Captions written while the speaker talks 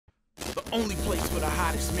only place for the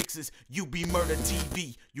hottest mixes,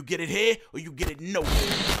 UBMurdaTV. You get it here or you get it nowhere.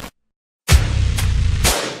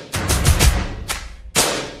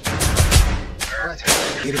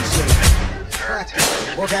 Get in shape.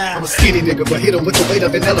 I'm a skinny nigga, but hit him with the weight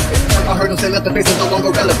of an elephant. I heard him say that the face is no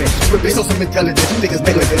longer relevant. We're based on some intelligence, you niggas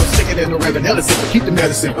negligent. I'm sticking in the raven elephant, but keep the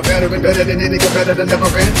medicine. A veteran better than any nigga, better than never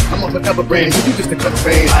ran. I'm off another brand, you just a cut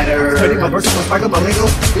fade. Turning my verses on spike on my lingo.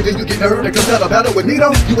 Either you get heard or comes out of battle with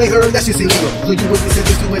Nito. You ain't heard, that shit's illegal. So you wouldn't listen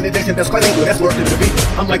to innovation, that's quite legal. That's worth it to be.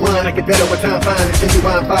 I'm like wine, I get better with time fine. And you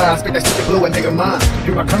wine fire, spit that shit to blow a nigga mind.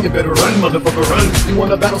 Here I come, you better run, motherfucker, run. You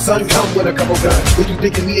wanna battle, son? Come with a couple guns. What you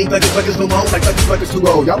thinking we ain't buggers no more? Like buggers too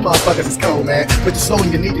old. Y'all motherfuckers is cold, man. But you're slow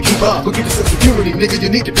and you need to keep up. Go get yourself security, nigga, you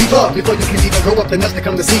need to keep up. Before you can even go up the nuts to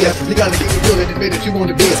come to see us, you gotta get real and admit that you want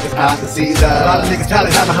to be us. Cause I can see that a lot of niggas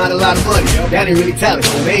talent hide behind a lot of money. That ain't really talent,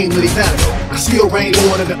 they ain't really talent. I still reign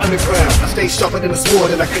on in the underground. I stay sharper than a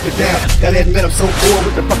sword and I cut it down. That admit I'm so bored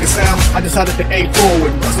with the fucking sound. I decided to aim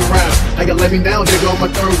forward, bust around. Now you let me down, nigga, on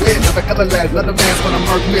my third win. Never ever last, another man's when I'm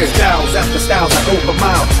murk mid. Styles after styles, I go for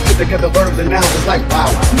miles. Put together verbs and nouns, it's like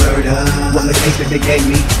wow. Murder, what the case that they gave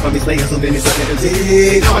me. From these layers so many suckers and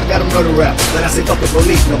did. Now I got a murder rap. Then I say fuck the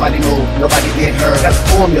police, nobody moved, nobody get hurt. That's a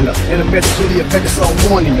formula, and a message to the offender, so I'm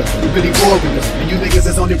warning you. You really warriors, and you niggas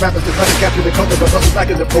is only rappers to try to capture the culture. But bustles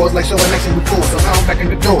back in the pores like showing action before. So now I'm back in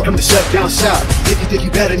the door, come to shut down shop. If you think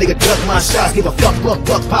you better, nigga, duck my shots. Give a fuck, pop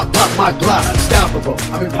my block. Unstoppable,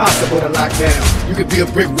 I'm impossible to lock down. You could be a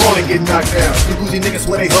brick wall and get knocked down. You bougie niggas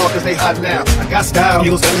swear they hard cause they hot now. I got style,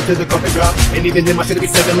 heels send me to the coffee drop. And even then my shit be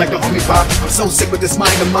seven like the homie pop. I'm so sick with this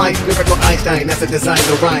mind of mine. Lyrical Einstein, that's a design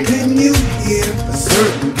to rhyme. Can you hear a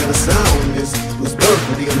certain kind of sound? This was birthed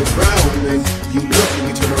from the underground. And you look and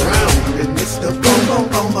you turn around and it's the boom, boom,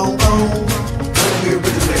 boom, boom, boom. Tell them we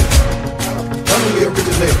originated. Tell them we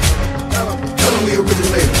originated. Tell them we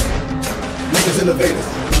originated. Niggas innovators.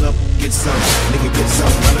 Run up, get some. Nigga get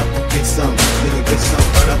some. Run up, get some. Nigga get some.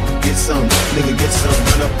 Run up, get some. Nigga get some.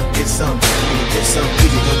 Run up, get some. Nigga get some.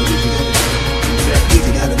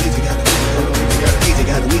 Easy got it, easy got it. Easy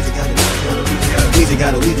got it, easy got it. Easy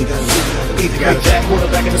got it, easy got it. Easy got it, easy got it. Easy got it. Jack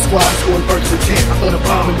quarterback in the squad, scoring first and 10. I throw the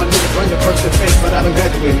bomb and my niggas run the first and face, but I done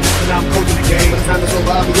graduated. And now I'm coaching the game. By the time it's over,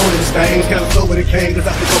 I'll be on this thing. Kinda slow when it came, cause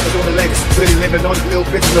I still focus on the legacy. Really living on the little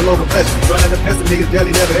bitches and local pleasure. Running the pest of niggas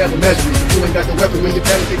daily, never ever measure me. You ain't got the weapon when you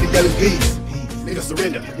tell me to yell and peace. Nigga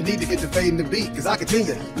surrender, you need to get the fade in the beat, cause I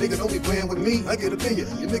continue. Nigga don't be playing with me, I get opinion.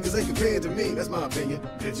 You niggas ain't comparing to me, that's my opinion.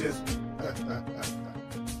 Bitches.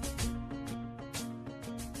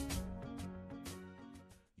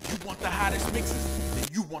 You want the hottest mixes? Then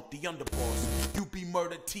you want the underboss.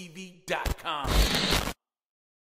 UBMurdaTV.com.